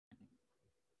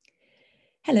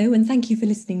Hello, and thank you for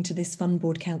listening to this Fund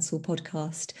Board Council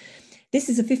podcast. This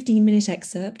is a 15-minute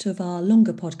excerpt of our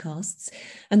longer podcasts,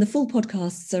 and the full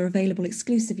podcasts are available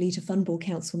exclusively to Fund Board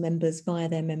Council members via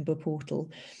their member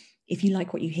portal. If you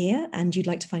like what you hear and you'd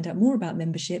like to find out more about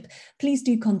membership, please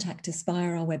do contact us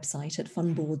via our website at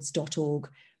fundboards.org.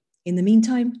 In the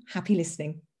meantime, happy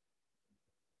listening.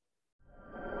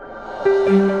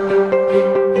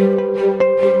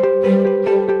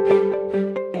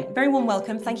 Very warm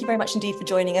welcome. Thank you very much indeed for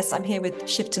joining us. I'm here with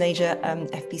Shiv Taneja,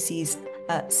 FBC's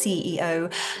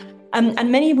CEO.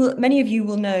 And many of you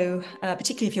will know,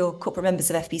 particularly if you're corporate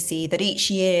members of FBC, that each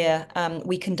year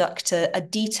we conduct a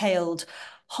detailed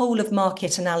whole of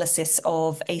market analysis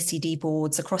of ACD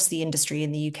boards across the industry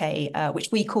in the UK, which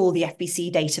we call the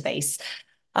FBC database.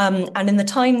 And in the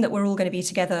time that we're all going to be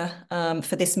together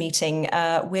for this meeting,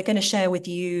 we're going to share with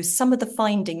you some of the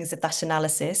findings of that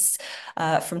analysis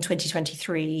from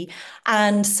 2023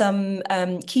 and some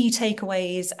key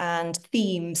takeaways and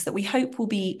themes that we hope will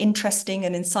be interesting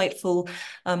and insightful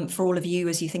for all of you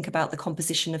as you think about the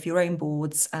composition of your own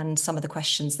boards and some of the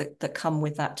questions that come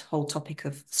with that whole topic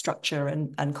of structure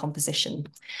and composition.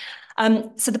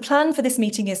 So the plan for this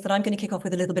meeting is that I'm going to kick off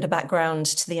with a little bit of background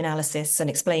to the analysis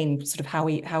and explain sort of how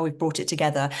we've brought it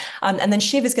together. And then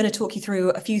Shiv is going to talk you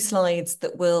through a few slides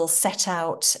that will set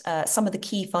out some of the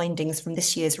key findings from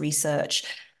this year's research.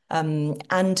 And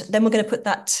then we're going to put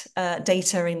that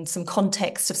data in some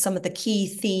context of some of the key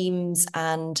themes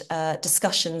and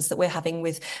discussions that we're having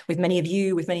with many of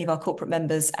you, with many of our corporate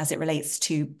members as it relates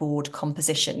to board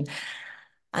composition.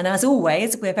 And as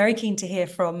always, we're very keen to hear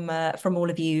from all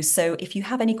of you. So if you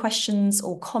have any questions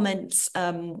or comments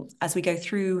as we go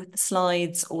through the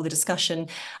slides or the discussion,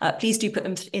 please do put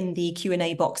them in the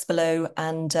Q&A box below,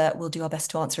 and we'll do our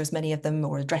best to answer as many of them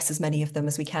or address as many of them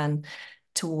as we can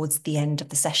towards the end of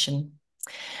the session.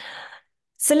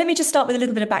 So let me just start with a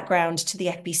little bit of background to the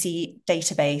FBC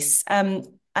database.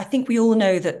 I think we all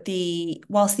know that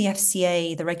whilst the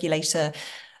FCA, the regulator,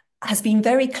 has been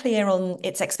very clear on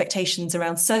its expectations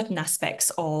around certain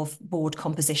aspects of board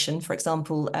composition. For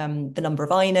example, the number of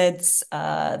INEDs,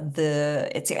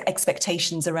 its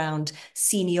expectations around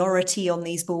seniority on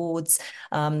these boards,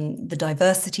 the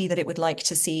diversity that it would like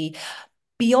to see.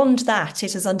 Beyond that,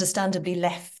 it has understandably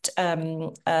left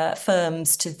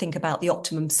firms to think about the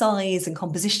optimum size and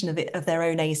composition of their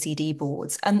own ACD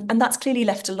boards. And that's clearly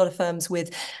left a lot of firms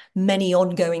with many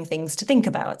ongoing things to think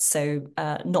about. So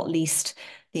not least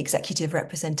the executive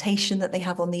representation that they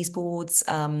have on these boards,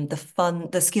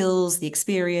 the skills, the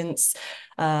experience,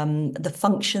 the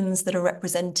functions that are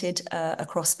represented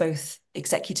across both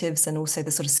executives and also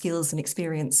the sort of skills and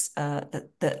experience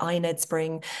that INEDs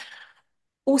bring.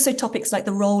 Also topics like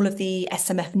the role of the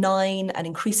SMF9 and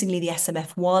increasingly the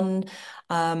SMF1.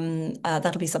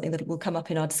 That'll be something that will come up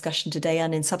in our discussion today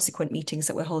and in subsequent meetings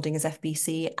that we're holding as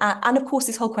FBC. And of course,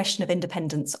 this whole question of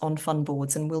independence on fund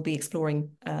boards, and we'll be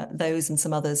exploring those and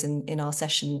some others in our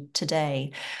session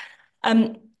today.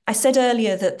 I said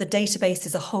earlier that the database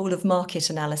is a whole of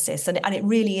market analysis, and it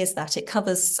really is that. It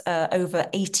covers over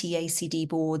 80 ACD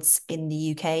boards in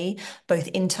the UK, both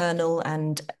internal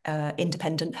and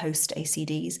independent host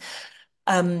ACDs.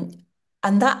 And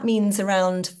that means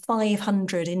around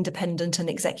 500 independent and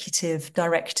executive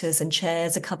directors and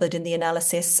chairs are covered in the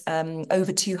analysis,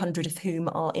 over 200 of whom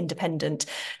are independent.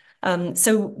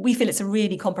 So we feel it's a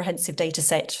really comprehensive data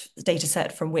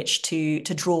set from which to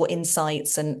draw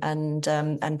insights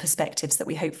and perspectives that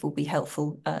we hope will be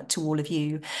helpful to all of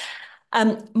you.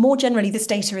 More generally, this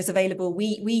data is available.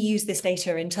 We use this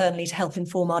data internally to help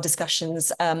inform our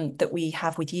discussions that we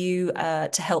have with you,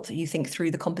 to help you think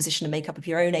through the composition and makeup of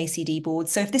your own ACD board.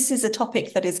 So if this is a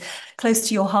topic that is close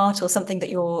to your heart or something that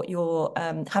you're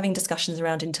having discussions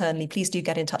around internally, please do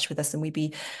get in touch with us, and we'd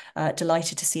be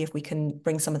delighted to see if we can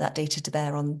bring some of that data to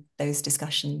bear on those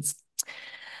discussions.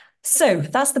 So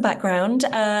that's the background.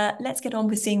 Let's get on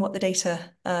with seeing what the data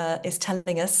is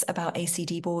telling us about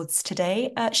ACD boards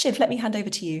today. Shiv, let me hand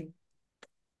over to you.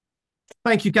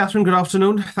 Thank you, Catherine. Good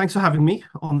afternoon. Thanks for having me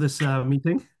on this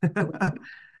meeting.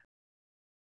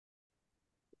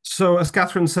 So as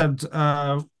Catherine said,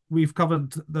 we've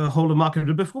covered the whole of market.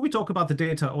 But before we talk about the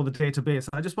data or the database,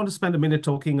 I just want to spend a minute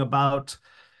talking about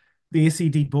the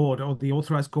ACD board, or the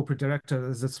authorized corporate director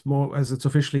as it's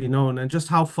officially known, and just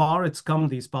how far it's come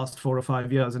these past 4 or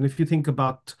 5 years. And if you think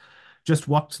about just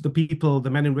what the people, the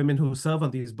men and women who serve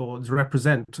on these boards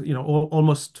represent,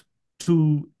 almost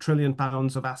 £2 trillion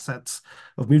of assets,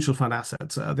 of mutual fund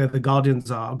assets. They're the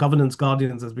governance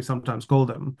guardians, as we sometimes call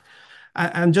them.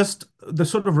 And just the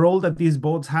sort of role that these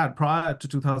boards had prior to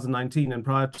 2019 and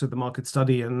prior to the market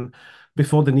study, and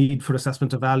before the need for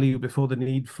assessment of value, before the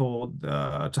need for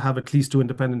to have at least two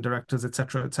independent directors, et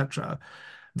cetera, et cetera.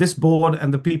 This board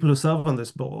and the people who serve on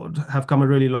this board have come a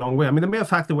really long way. I mean, the mere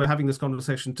fact that we're having this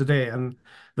conversation today and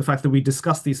the fact that we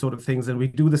discuss these sort of things and we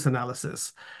do this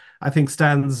analysis, I think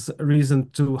stands reason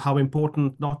to how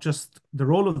important not just the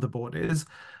role of the board is,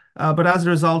 but as a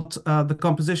result, the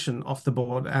composition of the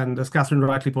board. And as Catherine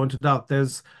rightly pointed out,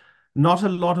 there's not a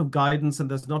lot of guidance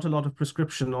and there's not a lot of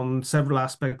prescription on several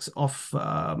aspects of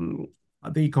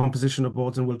the composition of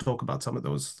boards, and we'll talk about some of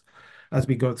those as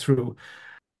we go through.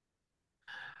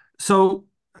 So,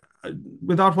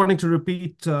 without wanting to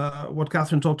repeat what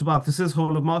Catherine talked about, this is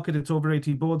whole of market. It's over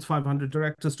 80 boards, 500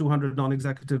 directors, 200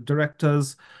 non-executive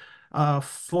directors,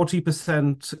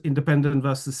 40% independent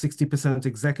versus 60%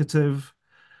 executive.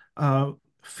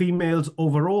 Females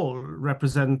overall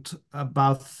represent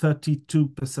about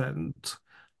 32%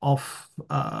 of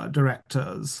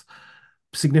directors,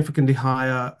 significantly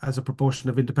higher as a proportion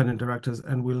of independent directors,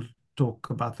 and we'll talk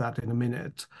about that in a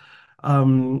minute.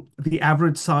 The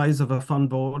average size of a fund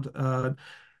board,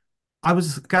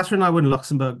 Catherine and I were in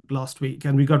Luxembourg last week,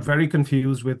 and we got very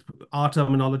confused with our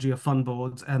terminology of fund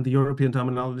boards and the European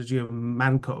terminology of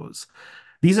mancos.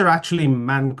 These are actually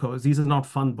mancos. These are not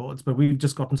fund boards, but we've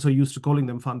just gotten so used to calling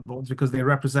them fund boards because they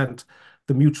represent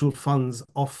the mutual funds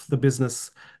of the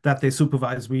business that they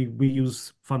supervise. We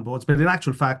use fund boards, but in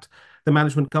actual fact, the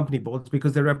management company boards,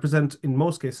 because they represent, in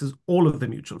most cases, all of the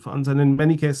mutual funds, and in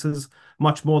many cases,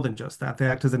 much more than just that. They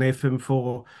act as an AIFM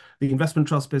for the investment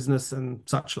trust business and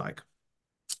such like.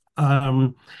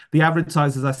 The average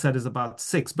size, as I said, is about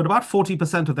 6, but about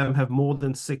 40% of them have more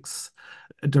than 6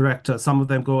 directors. Some of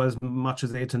them go as much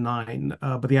as 8 or 9,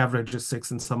 but the average is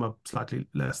 6, and some are slightly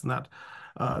less than that.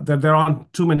 There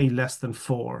aren't too many less than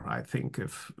 4, I think,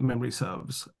 if memory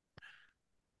serves.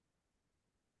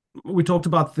 We talked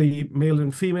about the male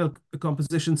and female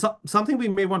composition. Something we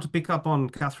may want to pick up on,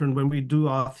 Catherine, when we do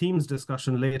our themes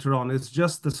discussion later on, is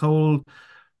just this whole,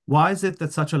 why is it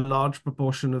that such a large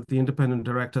proportion of the independent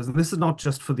directors, and this is not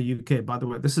just for the UK, by the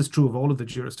way, this is true of all of the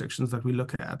jurisdictions that we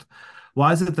look at.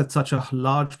 Why is it that such a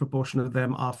large proportion of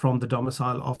them are from the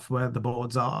domicile of where the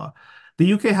boards are?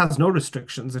 The UK has no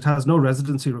restrictions. It has no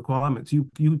residency requirements. You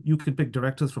can pick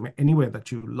directors from anywhere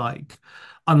that you like,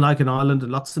 unlike in Ireland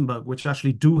and Luxembourg, which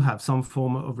actually do have some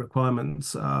form of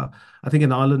requirements. I think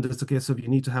in Ireland, it's a case of you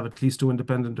need to have at least 2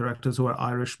 independent directors who are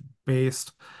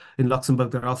Irish-based. In Luxembourg,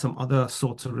 there are some other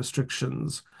sorts of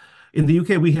restrictions. In the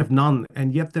UK, we have none,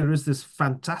 and yet there is this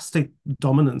fantastic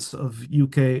dominance of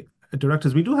UK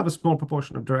directors. We do have a small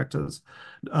proportion of directors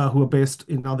who are based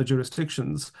in other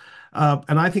jurisdictions.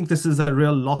 And I think this is a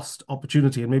real lost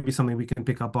opportunity and maybe something we can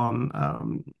pick up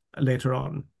on later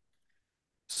on.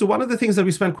 So one of the things that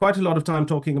we spent quite a lot of time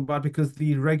talking about, because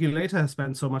the regulator has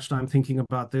spent so much time thinking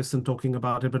about this and talking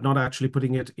about it, but not actually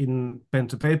putting it in pen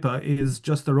to paper, is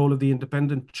just the role of the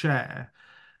independent chair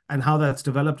and how that's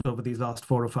developed over these last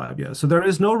 4 or 5 years. So there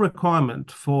is no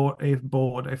requirement for a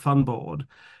board, a fund board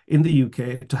in the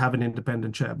UK to have an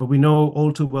independent chair. But we know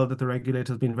all too well that the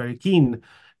regulator has been very keen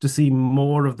to see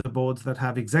more of the boards that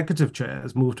have executive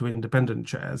chairs move to independent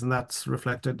chairs, and that's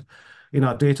reflected in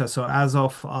our data. So as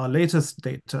of our latest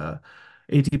data,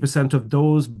 80% of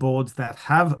those boards that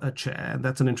have a chair, and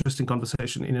that's an interesting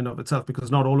conversation in and of itself because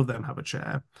not all of them have a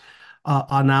chair,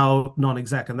 are now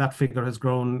non-exec, and that figure has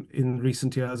grown in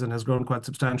recent years and has grown quite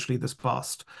substantially this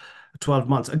past 12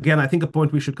 months. Again, I think a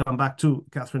point we should come back to,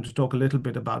 Catherine, to talk a little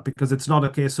bit about, because it's not a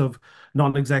case of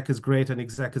non-exec is great and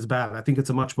exec is bad. I think it's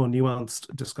a much more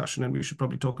nuanced discussion, and we should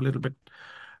probably talk a little bit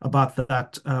about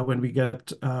that when we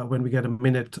get a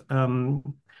minute.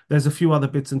 There's a few other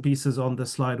bits and pieces on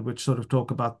this slide which sort of talk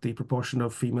about the proportion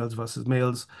of females versus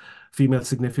males. Females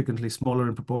significantly smaller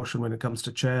in proportion when it comes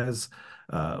to chairs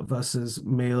versus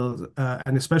males,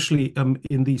 and especially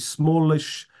in the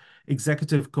smallish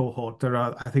executive cohort, there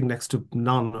are, I think, next to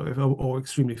none or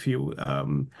extremely few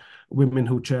women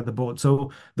who chair the board.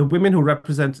 So the women who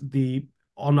represent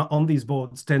on these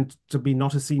boards tend to be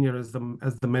not as senior as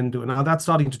the men do. Now that's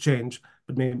starting to change,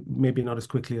 but maybe not as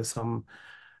quickly as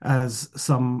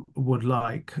some would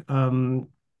like.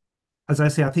 As I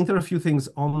say, I think there are a few things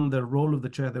on the role of the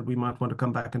chair that we might want to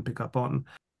come back and pick up on.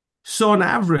 So on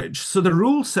average, so the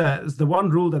rule says, the one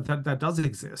rule that does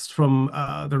exist from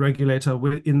the regulator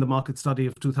in the market study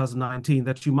of 2019,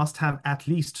 that you must have at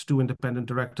least 2 independent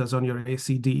directors on your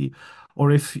ACD,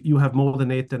 or if you have more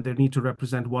than 8, then they need to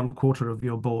represent 1/4 of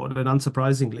your board. And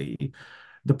unsurprisingly,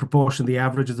 the proportion, the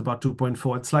average is about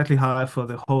 2.4. It's slightly higher for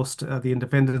the host, the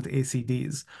independent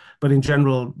ACDs. But in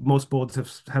general, most boards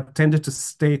have tended to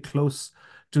stay close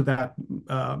to that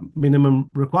minimum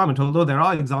requirement. Although there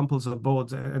are examples of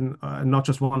boards, and not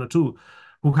just one or two,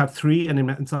 who have three, and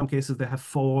in some cases they have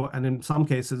four, and in some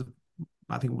cases,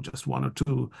 I think just one or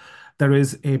two, there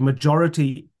is a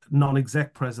majority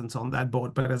non-exec presence on that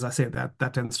board. But as I say,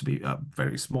 that tends to be a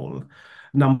very small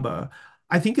number.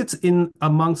 I think it's in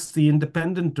amongst the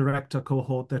independent director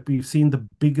cohort that we've seen the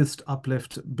biggest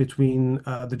uplift between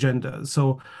the genders.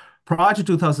 So prior to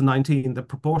 2019, the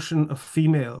proportion of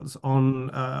females on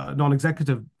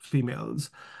non-executive females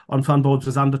on fund boards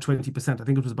was under 20%. I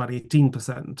think it was about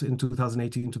 18% in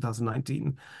 2018,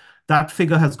 2019. That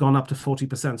figure has gone up to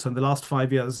 40%. So in the last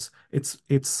 5 years,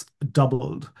 it's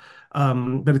doubled.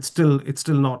 But it's still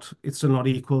not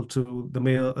equal to the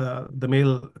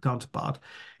male counterpart.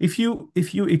 If you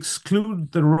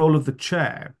exclude the role of the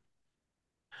chair,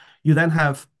 you then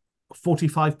have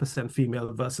 45%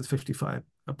 female versus 55%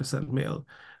 male.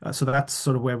 So that's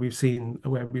sort of where we've seen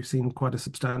quite a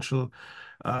substantial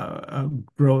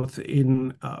growth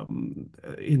in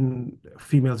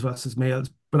females versus males.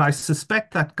 But I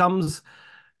suspect that comes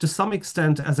to some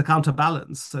extent as a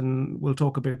counterbalance, and we'll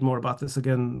talk a bit more about this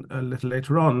again a little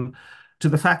later on, to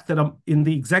the fact that in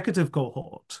the executive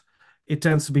cohort, it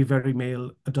tends to be very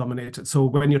male dominated. So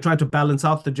when you're trying to balance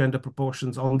out the gender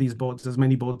proportions on these boards, as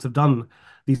many boards have done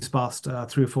these past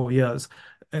 3 or 4 years,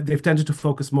 they've tended to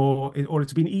focus more, or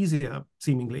it's been easier,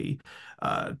 seemingly,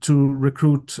 to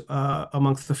recruit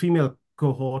amongst the female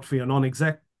cohort for your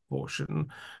non-exec portion,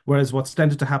 whereas what's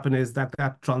tended to happen is that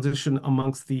transition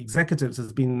amongst the executives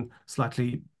has been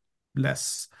slightly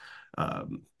less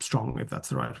strong, if that's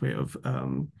the right way of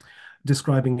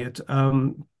describing it.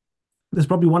 There's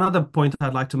probably one other point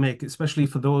I'd like to make, especially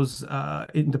for those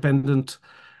independent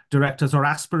directors or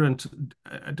aspirant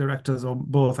directors, or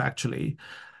both actually.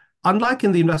 Unlike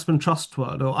in the investment trust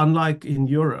world, or unlike in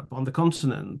Europe on the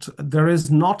continent, there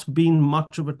has not been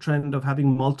much of a trend of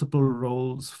having multiple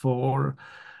roles for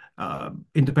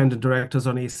independent directors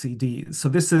on ACDs. So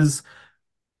this is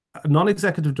a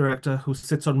non-executive director who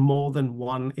sits on more than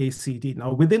one ACD.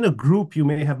 Now, within a group, you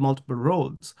may have multiple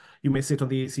roles. You may sit on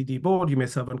the ACD board, you may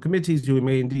serve on committees, you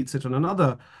may indeed sit on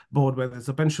another board, whether it's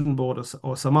a pension board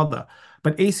or some other.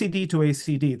 But ACD to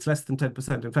ACD, it's less than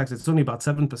 10%. In fact, it's only about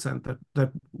 7%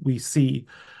 that we see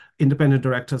independent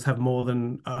directors have more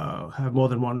than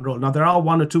one role. Now, there are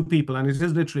one or two people, and it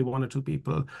is literally one or two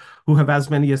people, who have as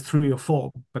many as 3 or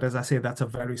 4. But as I say, that's a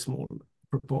very small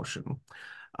proportion.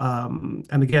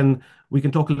 And again, we can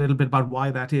talk a little bit about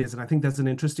why that is. And I think there's an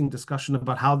interesting discussion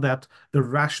about how the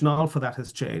rationale for that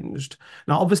has changed.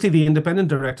 Now, obviously, the independent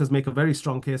directors make a very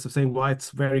strong case of saying why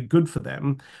it's very good for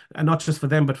them, and not just for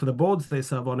them, but for the boards they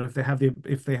serve on,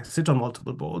 if they sit on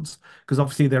multiple boards, because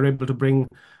obviously they're able to bring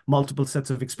multiple sets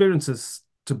of experiences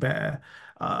to bear.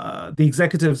 The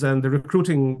executives and the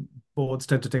recruiting boards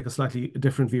tend to take a slightly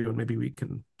different view, and maybe we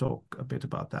can talk a bit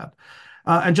about that.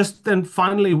 And just then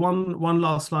finally, one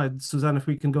last slide, Suzanne, if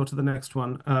we can go to the next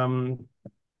one.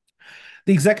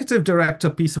 The executive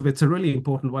director piece of it's a really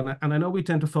important one. And I know we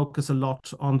tend to focus a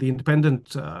lot on the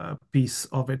independent piece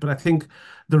of it, but I think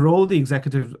the role the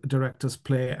executive directors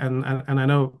play, and I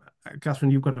know,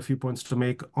 Catherine, you've got a few points to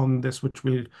make on this, which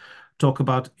we'll talk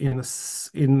about in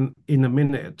a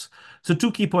minute. So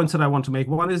 2 key points that I want to make.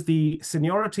 One is the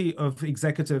seniority of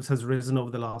executives has risen over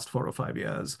the last 4 or 5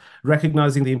 years,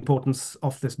 recognizing the importance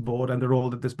of this board and the role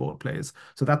that this board plays.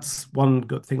 So that's one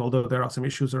good thing, although there are some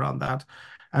issues around that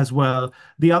as well.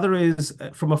 The other is,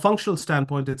 from a functional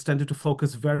standpoint, it's tended to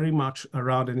focus very much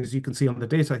around, and as you can see on the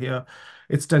data here,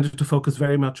 it's tended to focus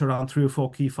very much around 3 or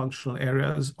 4 key functional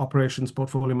areas: operations,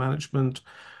 portfolio management,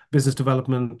 business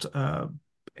development,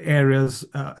 areas,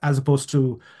 as opposed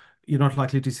to you're not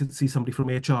likely to see somebody from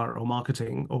HR or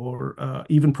marketing or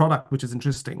even product, which is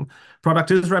interesting. Product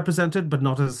is represented, but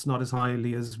not as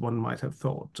highly as one might have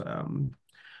thought.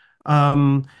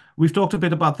 We've talked a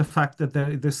bit about the fact that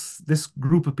this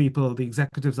group of people, the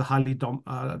executives, are highly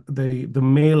the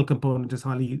male component is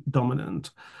highly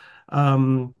dominant.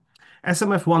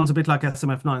 SMF1 is a bit like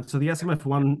SMF9. So the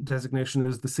SMF1 designation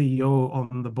is the CEO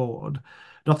on the board,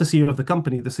 not the CEO of the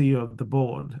company, the CEO of the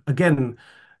board. Again,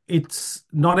 it's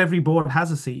not every board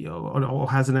has a CEO or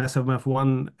has an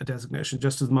SMF1 designation,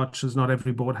 just as much as not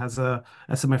every board has a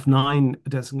SMF9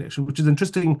 designation, which is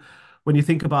interesting when you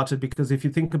think about it, because if you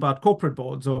think about corporate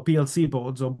boards or PLC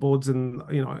boards or boards in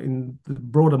the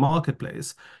broader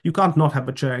marketplace, you can't not have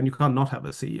a chair and you can't not have a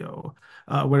CEO.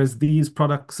 Whereas these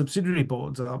product subsidiary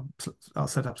boards are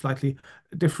set up slightly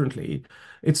differently.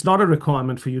 It's not a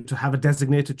requirement for you to have a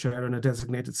designated chair and a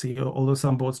designated CEO, although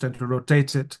some boards tend to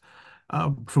rotate it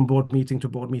from board meeting to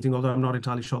board meeting, although I'm not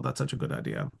entirely sure that's such a good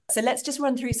idea. So let's just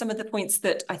run through some of the points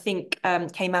that I think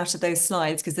came out of those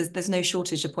slides, because there's no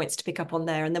shortage of points to pick up on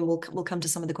there, and then we'll come to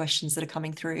some of the questions that are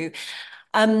coming through.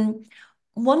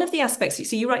 One of the aspects,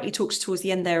 so you rightly talked towards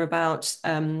the end there about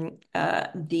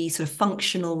the sort of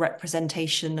functional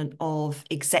representation of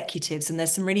executives, and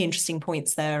there's some really interesting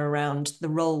points there around the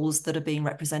roles that are being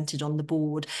represented on the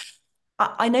board.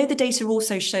 I know the data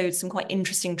also showed some quite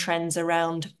interesting trends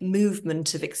around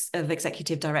movement of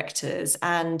executive directors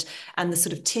and the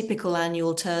sort of typical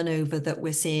annual turnover that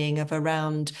we're seeing of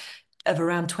around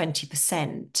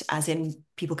 20%, as in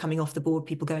people coming off the board,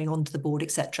 people going onto the board,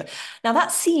 etc. Now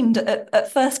that seemed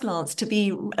at first glance to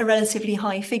be a relatively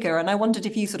high figure, and I wondered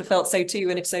if you sort of felt so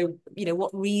too, and if so, what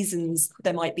reasons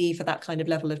there might be for that kind of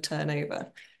level of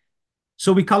turnover.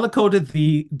 So we color-coded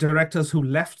the directors who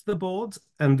left the boards,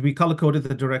 and we color-coded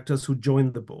the directors who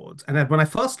joined the boards. And when I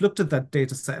first looked at that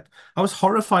data set, I was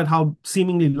horrified how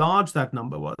seemingly large that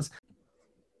number was.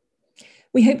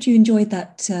 We hoped you enjoyed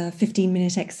that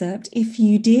 15-minute excerpt. If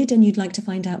you did and you'd like to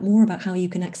find out more about how you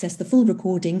can access the full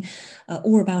recording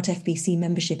or about FBC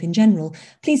membership in general,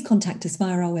 please contact us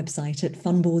via our website at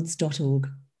funboards.org.